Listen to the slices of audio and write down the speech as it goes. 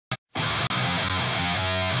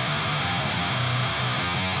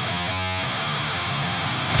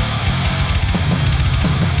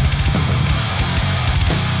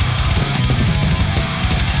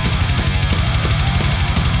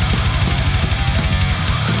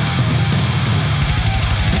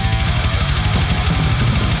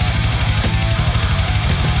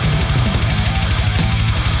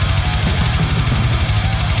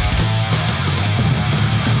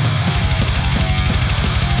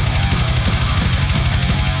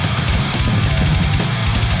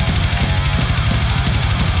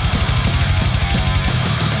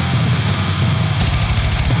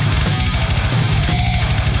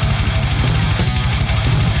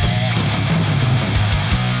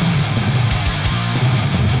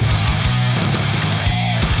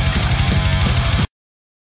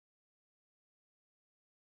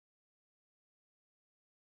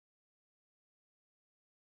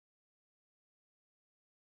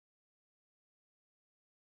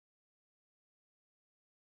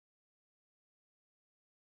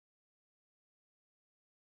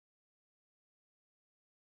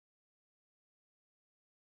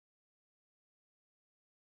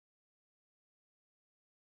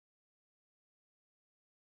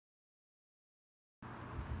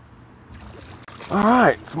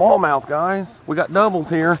Alright, smallmouth guys. We got doubles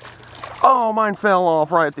here. Oh, mine fell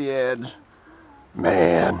off right at the edge.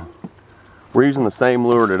 Man. We're using the same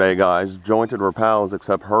lure today, guys. Jointed Rapals,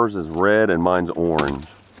 except hers is red and mine's orange.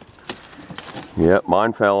 Yep,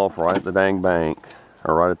 mine fell off right at the dang bank.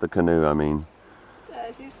 Or right at the canoe, I mean.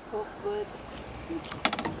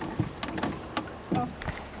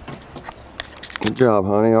 Good job,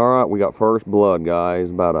 honey. Alright, we got first blood,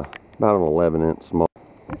 guys. About an 11-inch small.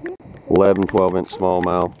 11, 12-inch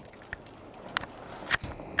smallmouth.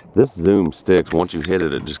 This zoom sticks. Once you hit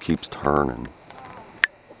it, it just keeps turning.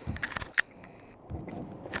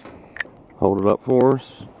 Hold it up for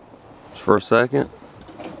us, just for a second.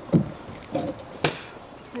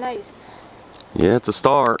 Nice. Yeah, it's a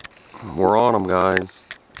start. We're on them, guys.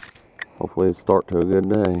 Hopefully it's a start to a good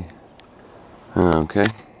day. Okay.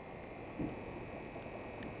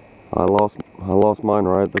 I lost mine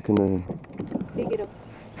right at the canoe. Dig it up.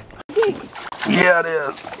 Yeah, it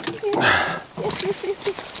is.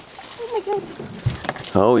 Oh my God.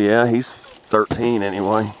 Oh yeah, he's 13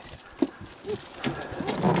 anyway.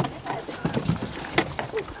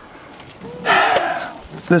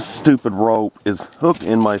 This stupid rope is hooked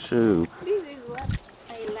in my shoe. This is what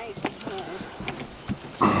I like.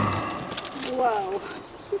 Wow.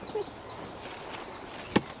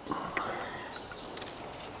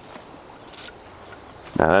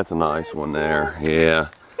 Now that's a nice one there. Yeah.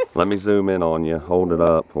 Let me zoom in on you. Hold it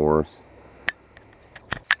up for us.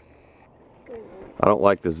 I don't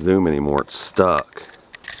like this zoom anymore. It's stuck.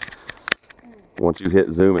 Once you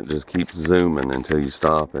hit zoom, it just keeps zooming until you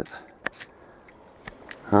stop it.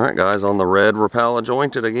 Alright guys, on the red Rapala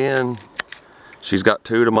jointed again. She's got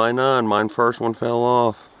 2 to my none. Mine first one fell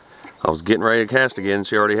off. I was getting ready to cast again.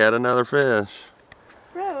 She already had another fish.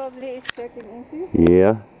 Probably it's 13 inches.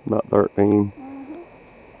 Yeah, about 13.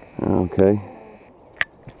 Okay.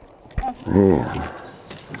 Man.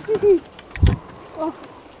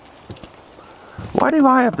 Why do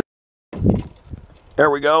I have to... There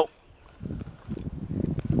we go.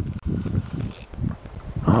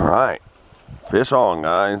 Alright. Fish on,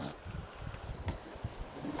 guys.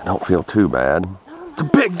 Don't feel too bad. It's a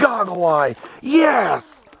big goggle eye.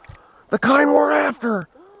 Yes! The kind we're after.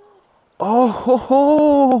 Oh, ho,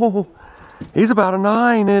 ho. He's about a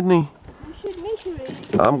 9, isn't he? You should measure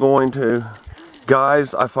it. I'm going to.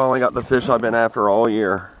 Guys, I finally got the fish I've been after all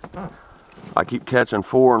year. I keep catching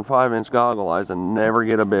 4 and 5-inch goggle eyes and never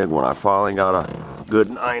get a big one. I finally got a good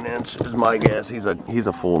 9-inch is my guess. He's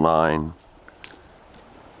a full 9.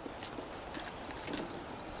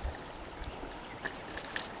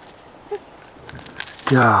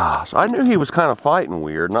 Gosh, I knew he was kind of fighting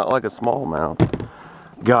weird, not like a smallmouth.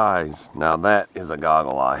 Guys, now that is a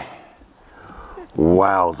goggle eye.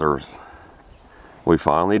 Wowzers. We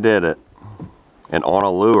finally did it. And on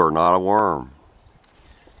a lure, not a worm.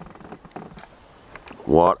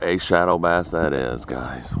 What a shadow bass that is,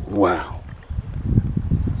 guys. Wow.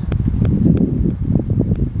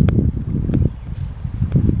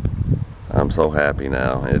 I'm so happy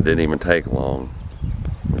now. It didn't even take long.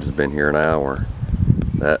 We've just been here an hour.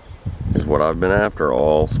 That is what I've been after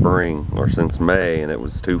all spring, or since May, and it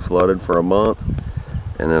was too flooded for a month,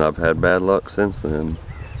 and then I've had bad luck since then.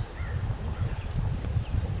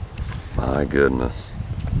 My goodness.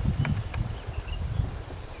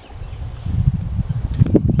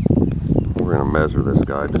 We're gonna measure this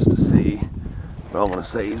guy just to see, but I'm gonna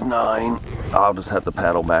say he's 9. I'll just have to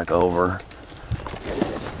paddle back over.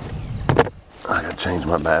 I gotta change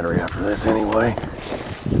my battery after this anyway.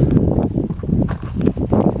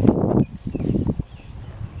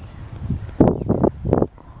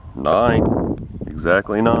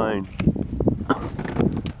 Exactly 9.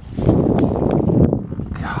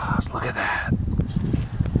 Gosh, look at that.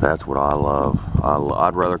 That's what I love.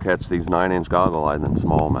 I'd rather catch these 9-inch goggle eye than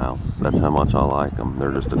smallmouth. That's how much I like them.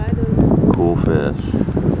 They're just a cool fish.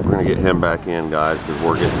 We're gonna get him back in, guys, because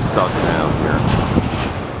we're getting stuck down here.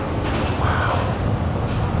 Wow.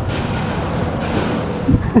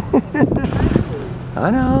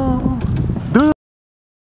 I know.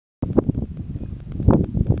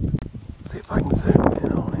 See if I can zoom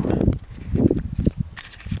in on him.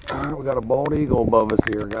 Alright, we got a bald eagle above us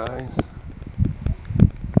here, guys.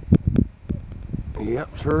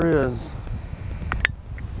 Yep, sure is.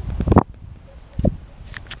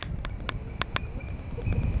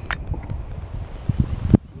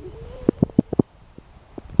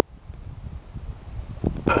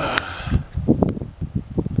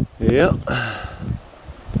 Yep.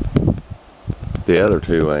 The other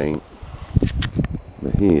 2 ain't,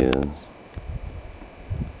 but he is.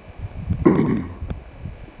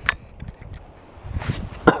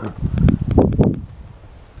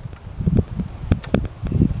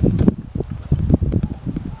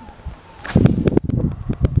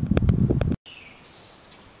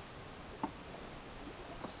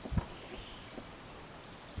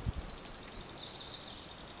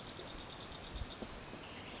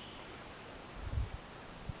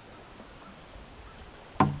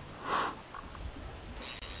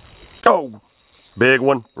 Big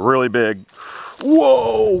one, really big.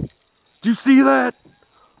 Whoa! Did you see that?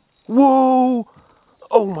 Whoa!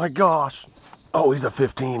 Oh my gosh. Oh, he's a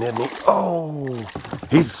 15, isn't he? Oh,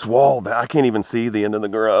 he's swallowed that. I can't even see the end of the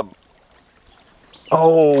grub.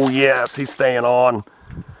 Oh yes, he's staying on.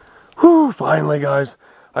 Whew, finally guys.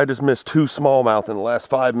 I just missed 2 smallmouth in the last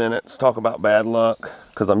 5 minutes. Talk about bad luck,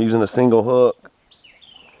 because I'm using a single hook.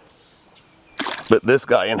 But this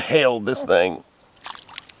guy inhaled this thing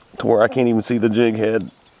to where I can't even see the jig head.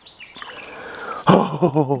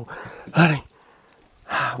 Oh, honey.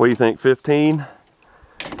 What do you think, 15?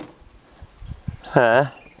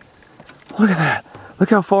 Huh? Look at that. Look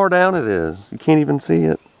how far down it is. You can't even see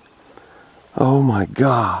it. Oh my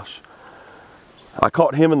gosh. I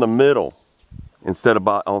caught him in the middle instead of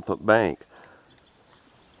on the bank.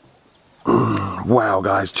 Wow,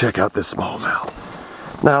 guys, check out this smallmouth.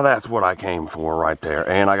 Now that's what I came for right there.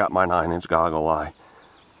 And I got my 9-inch goggle eye.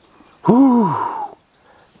 Whew.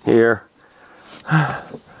 Here.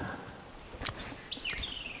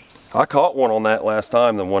 I caught one on that last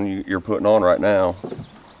time, the one you're putting on right now.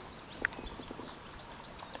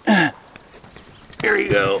 Here you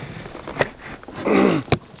go.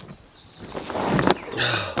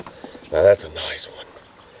 Now that's a nice one.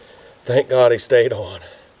 Thank God he stayed on.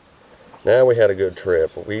 Now we had a good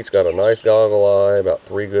trip. We each got a nice goggle eye, about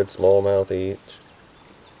 3 good smallmouth each.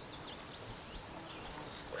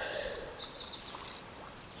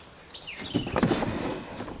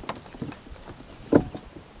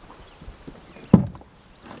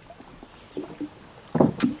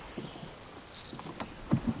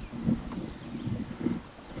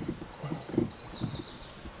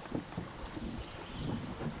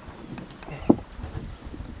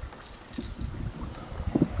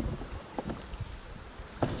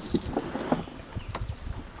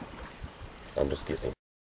 I'm just kidding.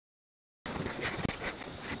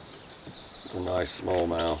 It's a nice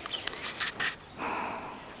smallmouth.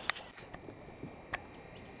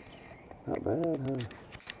 Not bad, huh?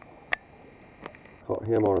 Caught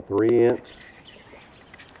him on a 3-inch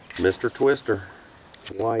Mr. Twister,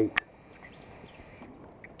 white.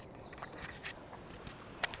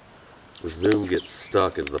 The zoom gets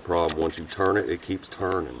stuck is the problem. Once you turn it, it keeps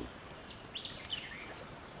turning.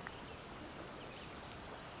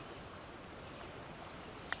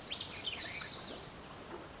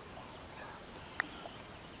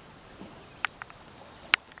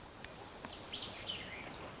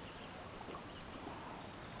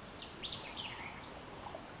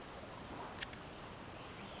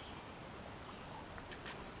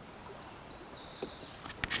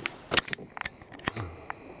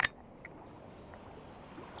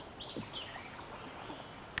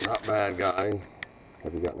 Not bad, guys.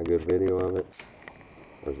 Have you gotten a good video of it?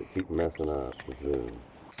 Or does it keep messing up the zoom?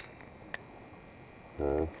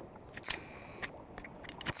 Huh?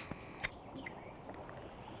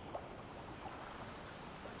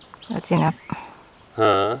 That's enough.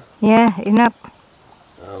 Huh? Yeah, enough.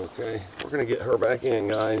 Okay, we're gonna get her back in,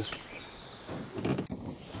 guys.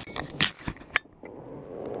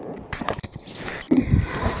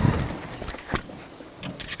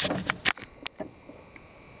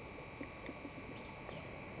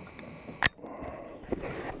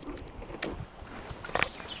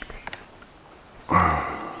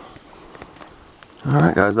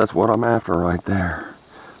 Alright guys, that's what I'm after right there.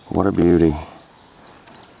 What a beauty.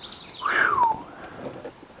 Whew.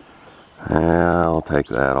 Yeah, I'll take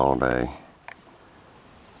that all day.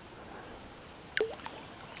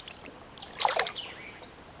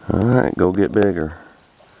 Alright, go get bigger.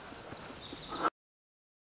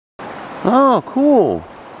 Oh, cool.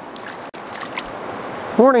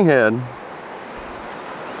 Horny head.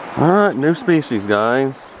 Alright, new species,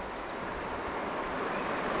 guys.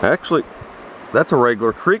 Actually, that's a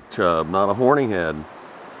regular creek chub, not a horny head.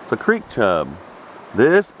 It's a creek chub.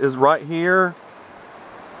 This is right here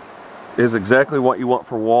is exactly what you want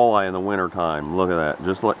for walleye in the winter time. Look at that,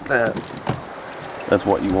 just like that. That's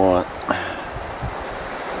what you want.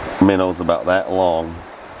 Minnows about that long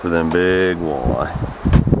for them big walleye.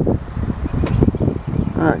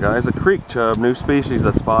 Alright guys, a creek chub, new species,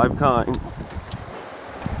 that's 5 kinds.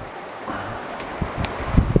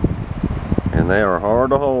 And they are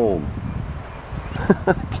hard to hold.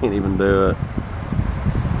 Can't even do it.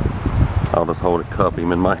 I'll just hold it, cup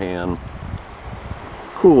him in my hand.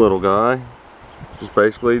 Cool little guy. Just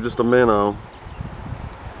basically just a minnow.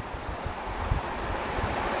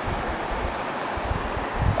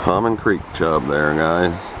 Common creek chub there,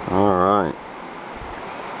 guys. Alright.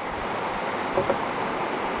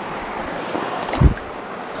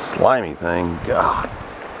 Slimy thing, God.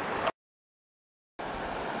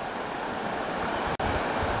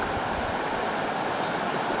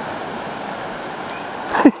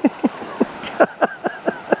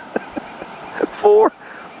 Four.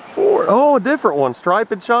 Oh, a different one,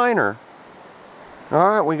 striped shiner. All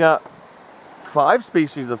right, we got 5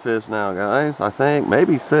 species of fish now, guys. I think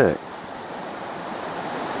maybe 6.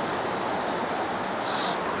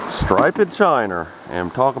 Striped shiner,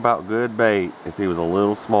 and talk about good bait. If he was a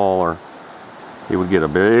little smaller, he would get a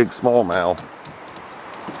big smallmouth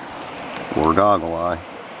or goggle eye.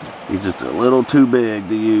 He's just a little too big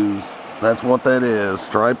to use. That's what that is,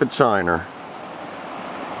 striped shiner.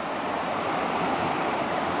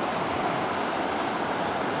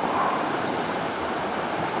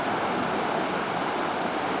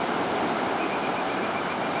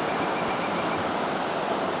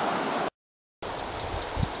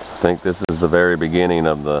 I think this is the very beginning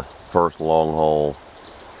of the first long hole.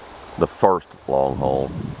 The first long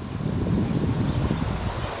hole.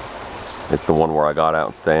 It's the one where I got out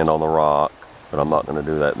and stand on the rock, but I'm not going to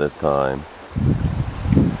do that this time.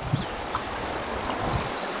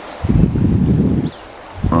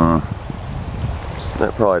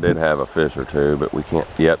 That probably did have a fish or two, but we can't.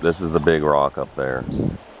 Yep, this is the big rock up there.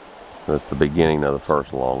 That's the beginning of the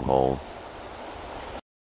first long hole.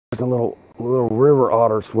 There's a little river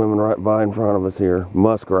otter swimming right by in front of us here.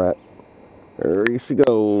 Muskrat. There she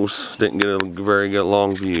goes. Didn't get a very good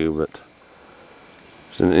long view, but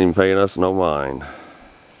she didn't even pay us no mind.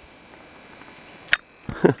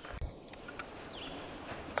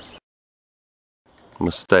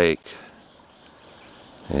 Mistake.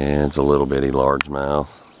 And it's a little bitty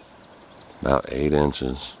largemouth. About 8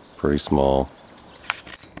 inches. Pretty small.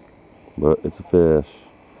 But it's a fish.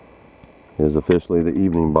 It is officially the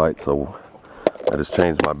evening bite, so I just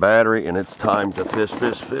changed my battery and it's time to fish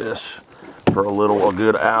for a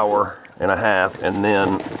good hour and a half, and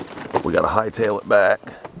then we gotta hightail it back.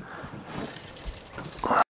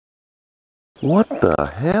 What the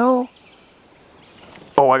hell?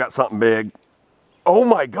 Oh, I got something big. Oh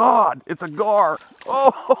my God, it's a gar.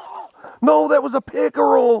 Oh, no, that was a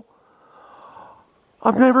pickerel.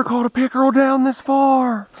 I've never caught a pickerel down this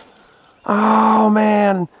far. Oh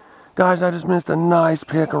man. Guys, I just missed a nice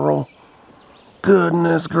pickerel.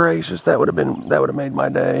 Goodness gracious, that would have made my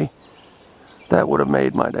day. That would have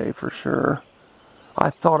made my day for sure. I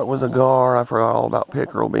thought it was a gar. I forgot all about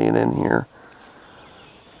pickerel being in here.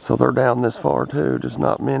 So they're down this far too, just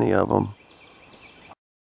not many of them.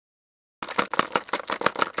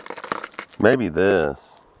 Maybe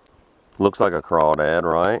this. Looks like a crawdad,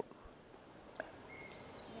 right?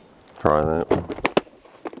 Try that one.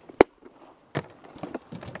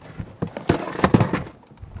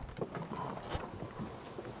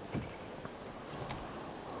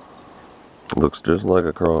 Looks just like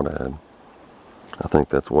a crawdad. I think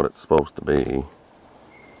that's what it's supposed to be.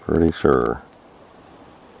 Pretty sure.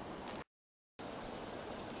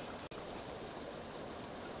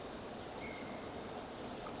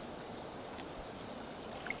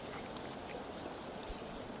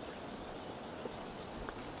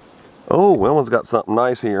 Oh, Wilma's got something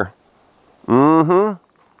nice here. Mm-hmm.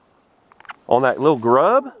 On that little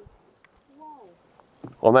grub?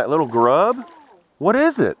 On that little grub? What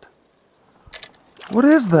is it? What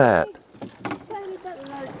is that?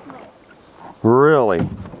 Really?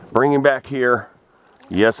 Bring him back here.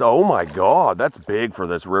 Yes, oh my God, that's big for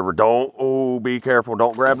this river. Don't, oh, be careful.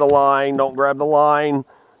 Don't grab the line. Don't grab the line.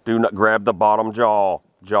 Do not grab the bottom jaw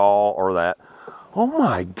or that. Oh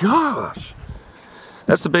my gosh.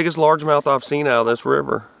 That's the biggest largemouth I've seen out of this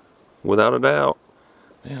river, without a doubt.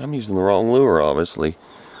 Man, I'm using the wrong lure, obviously.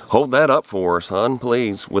 Hold that up for us, hon,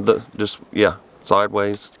 please. With the, yeah,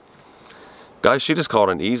 sideways. Guys, she just caught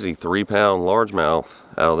an easy 3-pound largemouth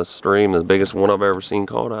out of this stream. The biggest one I've ever seen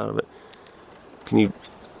caught out of it. Can you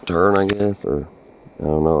turn, I guess? Or, I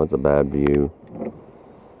don't know, it's a bad view.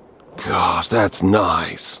 Gosh, that's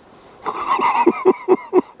nice.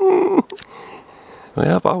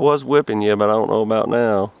 Yep, I was whipping you, but I don't know about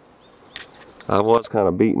now. I was kind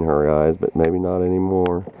of beating her, guys, but maybe not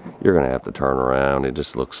anymore. You're going to have to turn around. It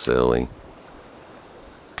just looks silly.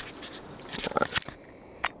 Right.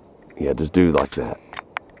 Yeah, just do like that.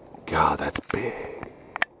 God, that's big.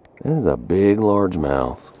 That is a big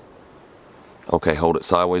largemouth. Okay, hold it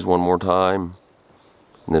sideways one more time.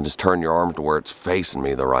 And then just turn your arm to where it's facing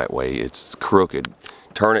me the right way. It's crooked.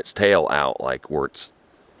 Turn its tail out like where it's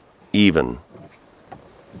even.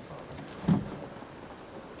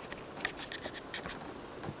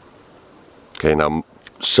 Okay, now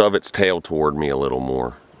shove its tail toward me a little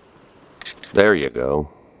more. There you go.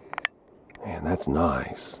 Man, that's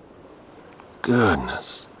nice.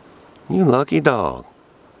 Goodness. You lucky dog.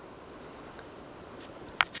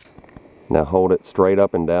 Now hold it straight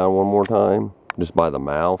up and down one more time. Just by the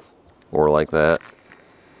mouth. Or like that.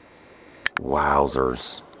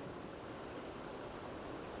 Wowzers.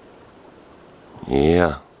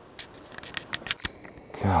 Yeah.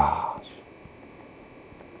 Gosh.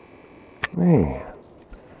 Man.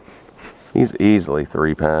 He's easily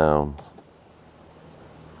 3 pounds.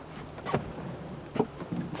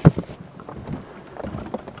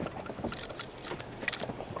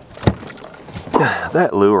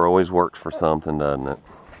 That lure always works for something, doesn't it?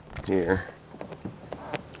 Here.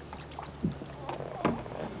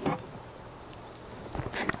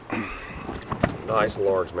 Nice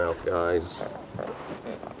largemouth, guys.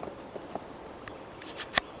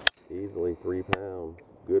 Easily 3 pounds.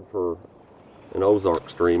 Good for an Ozark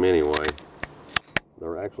stream anyway.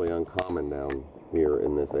 They're actually uncommon down here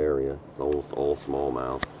in this area. It's almost all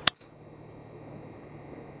smallmouth.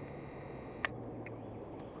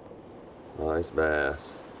 Nice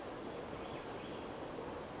bass.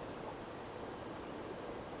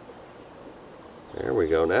 There we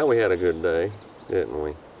go. Now we had a good day, didn't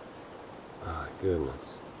we? My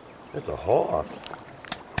goodness. It's a hoss.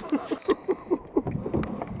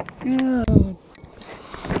 God.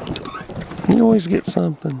 You always get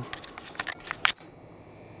something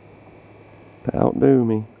to outdo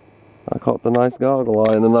me. I caught the nice goggle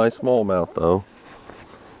eye and the nice smallmouth though.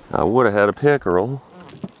 I would have had a pickerel.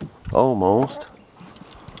 Almost.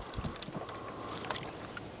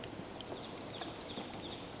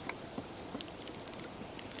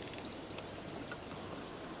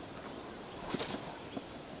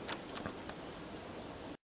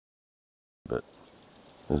 But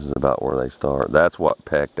this is about where they start. That's what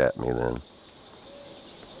pecked at me then.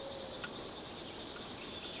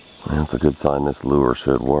 That's a good sign this lure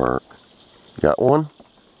should work. Got one?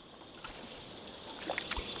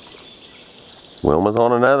 Wilma's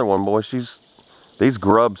on another one, boy. These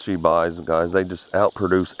grubs she buys, guys, they just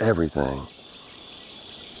outproduce everything.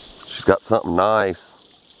 She's got something nice.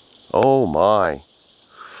 Oh my.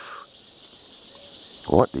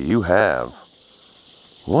 What do you have?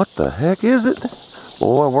 What the heck is it?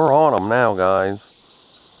 Boy, we're on them now, guys.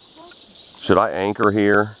 Should I anchor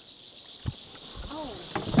here?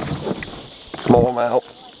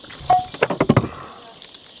 Smallmouth.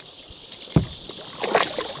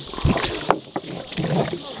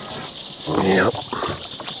 Yep.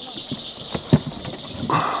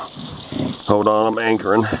 Hold on, I'm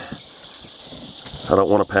anchoring. I don't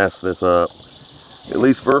want to pass this up. At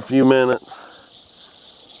least for a few minutes.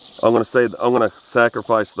 I'm gonna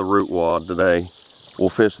sacrifice the root wad today. We'll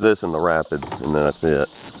fish this in the rapid, and then that's it.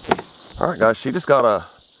 All right, guys, she just got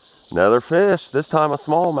another fish. This time a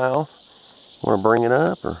smallmouth. Want to bring it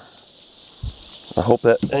up, or I hope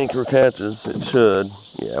that anchor catches. It should.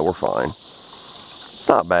 Yeah, we're fine. It's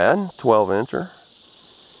not bad. 12-incher.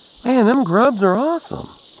 Man, them grubs are awesome.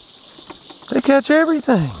 They catch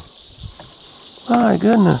everything. My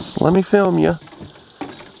goodness. Let me film you.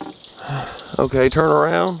 Okay, turn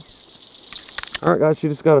around. All right, guys, she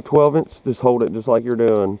just got a 12-inch. Just hold it just like you're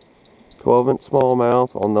doing. 12-inch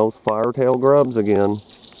smallmouth on those firetail grubs again.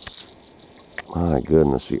 My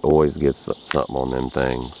goodness, she always gets something on them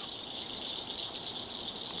things.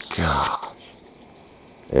 Gosh.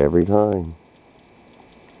 Every time.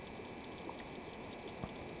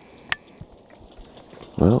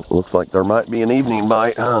 Well, looks like there might be an evening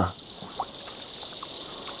bite, huh?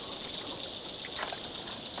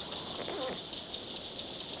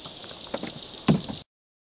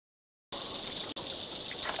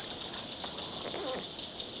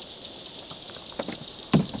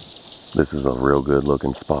 This is a real good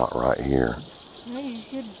looking spot right here. You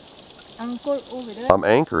should anchor over there. I'm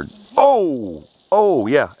anchored. Oh! Oh,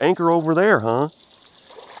 yeah. Anchor over there, huh?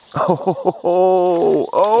 Oh!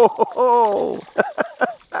 Oh! Oh!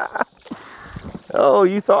 Oh,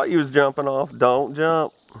 you thought you was jumping off. Don't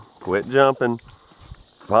jump. Quit jumping.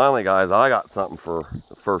 Finally, guys, I got something for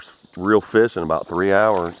the first real fish in about 3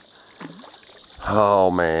 hours.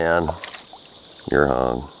 Oh, man. You're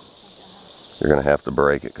hung. You're going to have to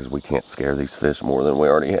break it because we can't scare these fish more than we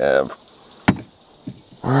already have.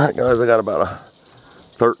 Alright, guys, I got about a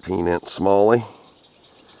 13-inch smallie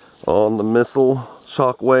on the Missile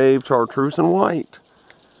Shockwave Chartreuse and White.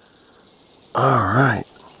 Alright.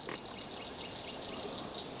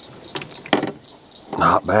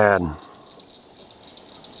 Not bad.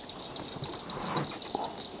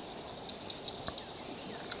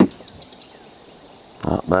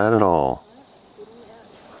 Not bad at all.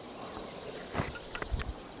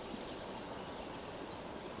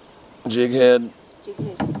 Jig head?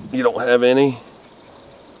 You don't have any?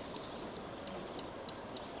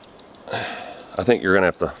 I think you're gonna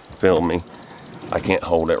have to film me. I can't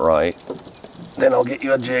hold it right. Then I'll get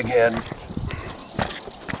you a jig head.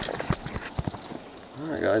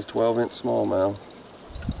 Alright guys, 12-inch smallmouth.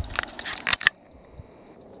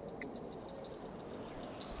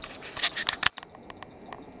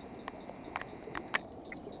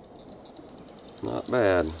 Not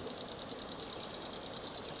bad.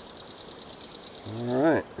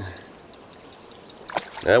 Alright.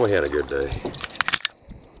 Now we had a good day.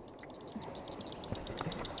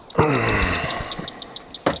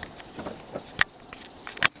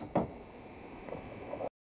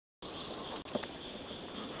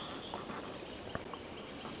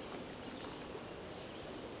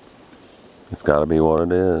 It's got to be what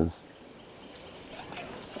it is.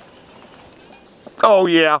 Oh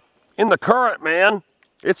yeah, in the current, man.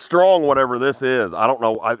 It's strong, whatever this is. I don't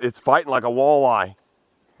know. It's fighting like a walleye.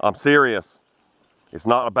 I'm serious. It's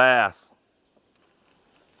not a bass.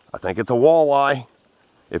 I think it's a walleye.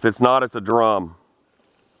 If it's not, it's a drum.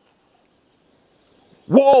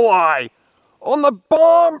 Walleye on the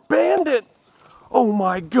bomb bandit. Oh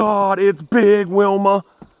my God, it's big, Wilma.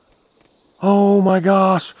 Oh my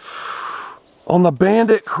gosh. On the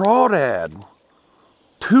bandit crawdad.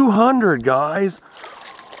 200, guys.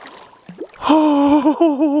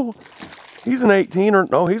 Oh, he's an 18 or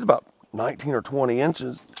no, he's about 19 or 20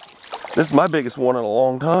 inches. This is my biggest one in a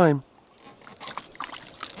long time.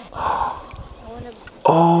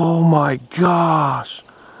 Oh my gosh.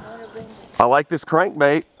 I like this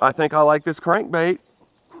crankbait. I think I like this crankbait.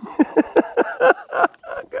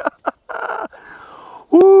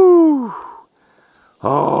 Woo.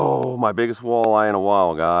 Oh, my biggest walleye in a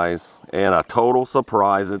while, guys. And a total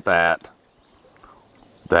surprise at that.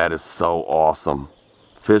 That is so awesome.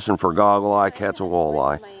 Fishing for goggle eye, catch a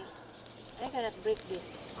walleye. I gotta break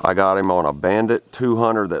this. I got him on a bandit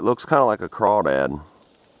 200 that looks kind of like a crawdad.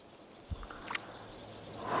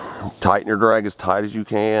 Tighten your drag as tight as you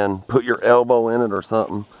can. Put your elbow in it or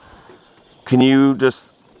something. Can you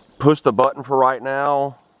just push the button for right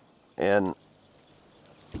now? And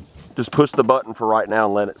just push the button for right now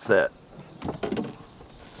and let it set.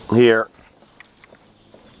 Here.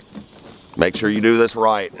 Make sure you do this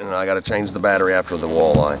right. And I got to change the battery after the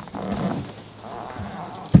walleye.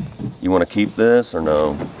 You want to keep this or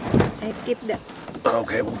no? I keep that.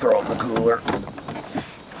 Okay, we'll throw it in the cooler.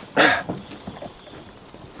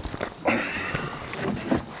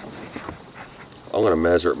 I'm going to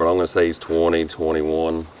measure it, but I'm going to say he's 20,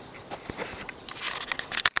 21.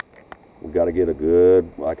 We've got to get a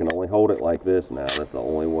good, I can only hold it like this now. That's the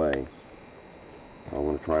only way. So I'm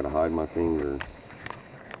going to try to hide my fingers.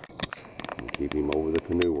 And keep him over the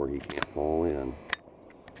canoe where he can't fall in.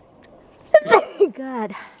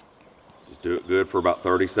 God. Just do it good for about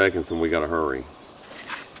 30 seconds and we got to hurry.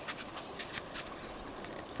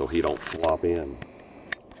 So he don't flop in.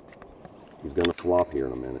 He's going to flop here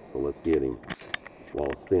in a minute, so let's get him while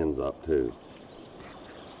his fin's up too.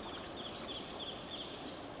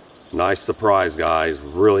 Nice surprise, guys.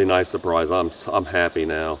 Really nice surprise. I'm happy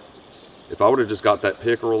now. If I would have just got that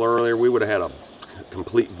pickerel earlier, we would have had a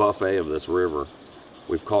complete buffet of this river.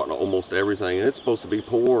 We've caught almost everything, and it's supposed to be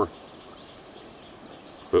poor.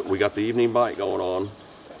 But we got the evening bite going on.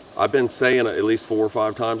 I've been saying it at least 4 or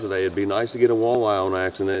 5 times a day. It'd be nice to get a walleye on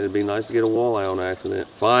accident. It'd be nice to get a walleye on accident.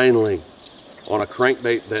 Finally, on a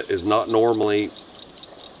crankbait that is not normally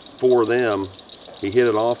for them, he hit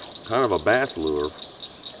it off kind of a bass lure.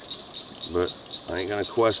 But I ain't gonna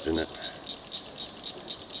question it.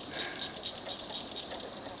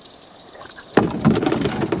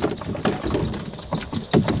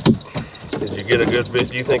 Did you get a good bit?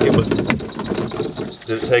 Do you think it was,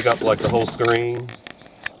 did it take up like the whole screen?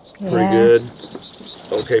 Yeah. Pretty good.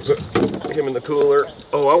 Okay, put him in the cooler.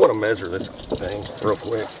 Oh, I want to measure this thing real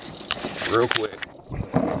quick. Real quick.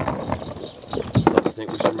 Do you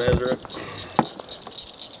think we should measure it?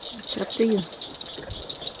 It's up to you.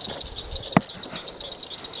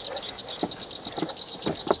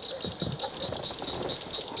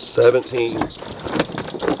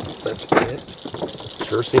 $17. That's it.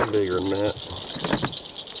 Sure seemed bigger than that.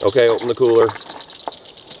 Okay, open the cooler.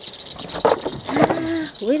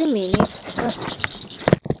 Wait a minute. No.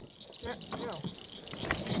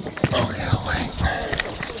 Okay, I'll wait.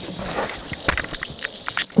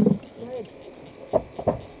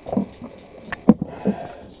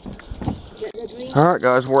 All right,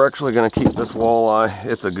 guys, we're actually going to keep this walleye.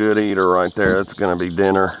 It's a good eater right there. It's going to be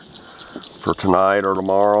dinner for tonight or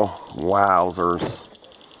tomorrow. Wowzers.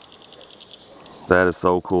 That is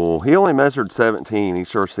so cool. He only measured 17. He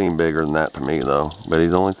sure seemed bigger than that to me, though. But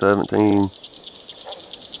he's only 17.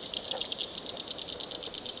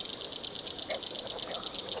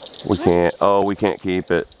 We can't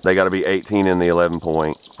keep it. They got to be 18 in the 11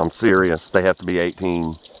 point. I'm serious. They have to be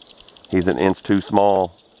 18. He's an inch too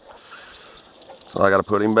small. So I got to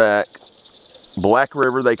put him back. Black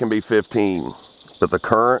River, they can be 15. But the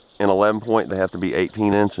current in 11 point, they have to be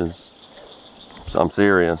 18 inches. So I'm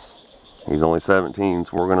serious. He's only 17,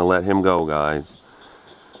 so we're going to let him go, guys.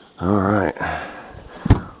 All right.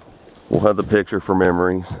 We'll have the picture for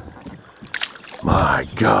memories. My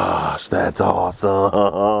gosh, that's awesome.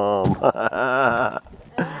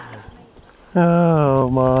 Oh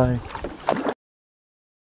my.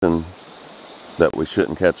 That we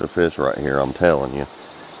shouldn't catch a fish right here, I'm telling you.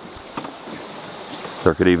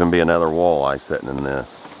 There could even be another walleye sitting in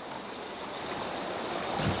this.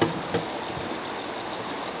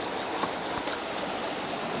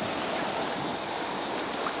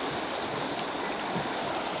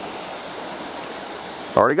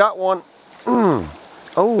 Already got one.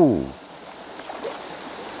 Oh.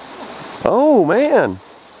 Oh, man.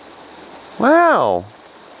 Wow.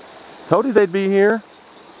 Told you they'd be here.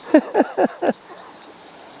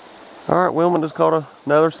 All right, Wilman just caught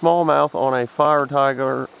another smallmouth on a fire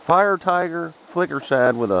tiger flicker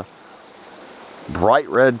shad with a bright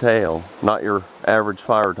red tail. Not your average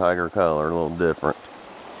fire tiger color, a little different.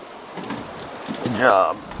 Good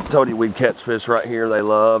job. Told you we'd catch fish right here. They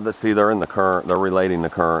love to see they're in the current. They're relating the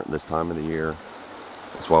current this time of the year.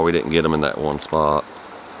 That's why we didn't get them in that one spot.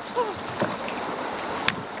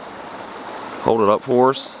 Hold it up for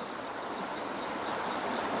us.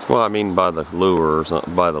 Well, I mean by the lure or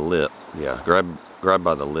something, by the lip. Yeah, grab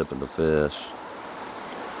by the lip of the fish.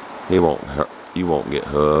 You won't get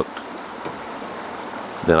hooked.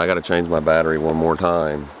 Then I got to change my battery one more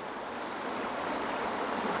time.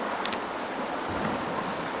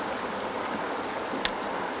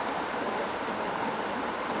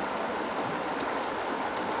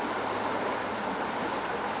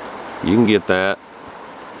 You can get that.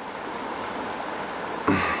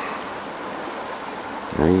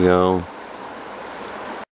 There you go.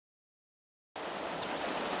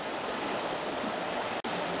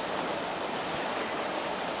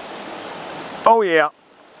 Oh yeah.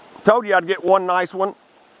 Told you I'd get one nice one.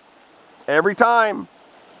 Every time.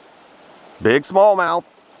 Big smallmouth.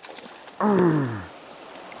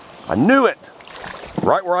 I knew it.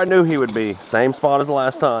 Right where I knew he would be. Same spot as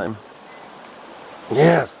last time.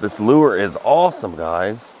 Yes, this lure is awesome,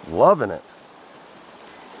 guys. Loving it.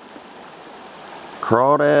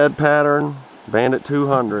 Crawdad pattern, Bandit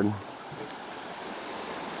 200.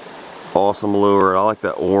 Awesome lure. I like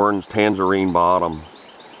that orange tangerine bottom.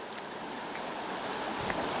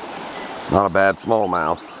 Not a bad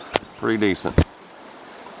smallmouth. Pretty decent.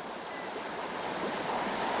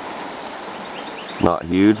 Not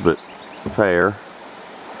huge, but fair.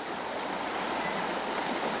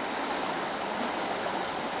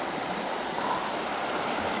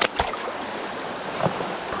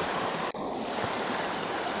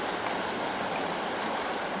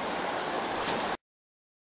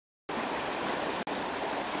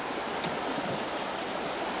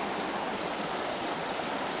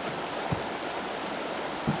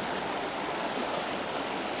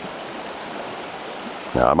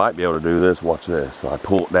 Now I might be able to do this. Watch this. I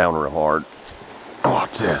pull it down real hard.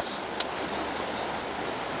 Watch this.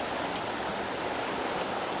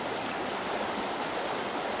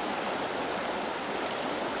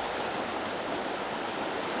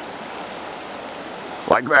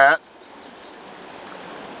 Like that.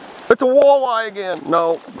 It's a walleye again.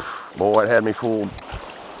 No. Boy, it had me fooled.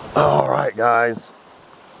 All right, guys.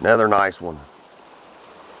 Another nice one.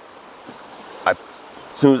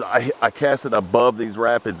 As soon as I cast it above these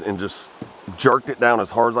rapids and just jerked it down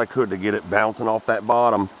as hard as I could to get it bouncing off that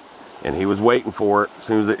bottom, and he was waiting for it. As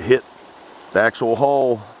soon as it hit the actual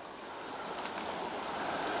hole,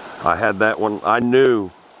 I had that one. I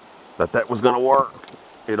knew that that was going to work.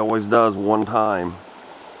 It always does one time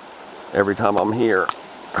every time I'm here.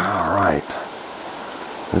 All right,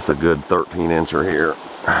 this is a good 13-incher here.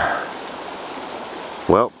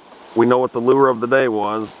 Well, we know what the lure of the day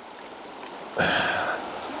was.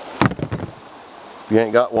 If you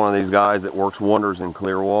ain't got one of these guys, it works wonders in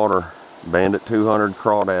clear water. Bandit 200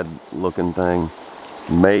 crawdad looking thing.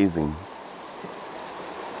 Amazing.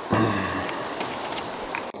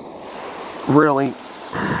 Really?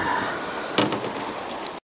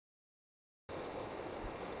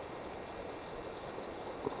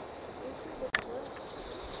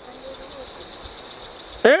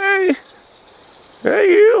 Hey!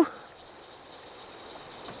 Hey you!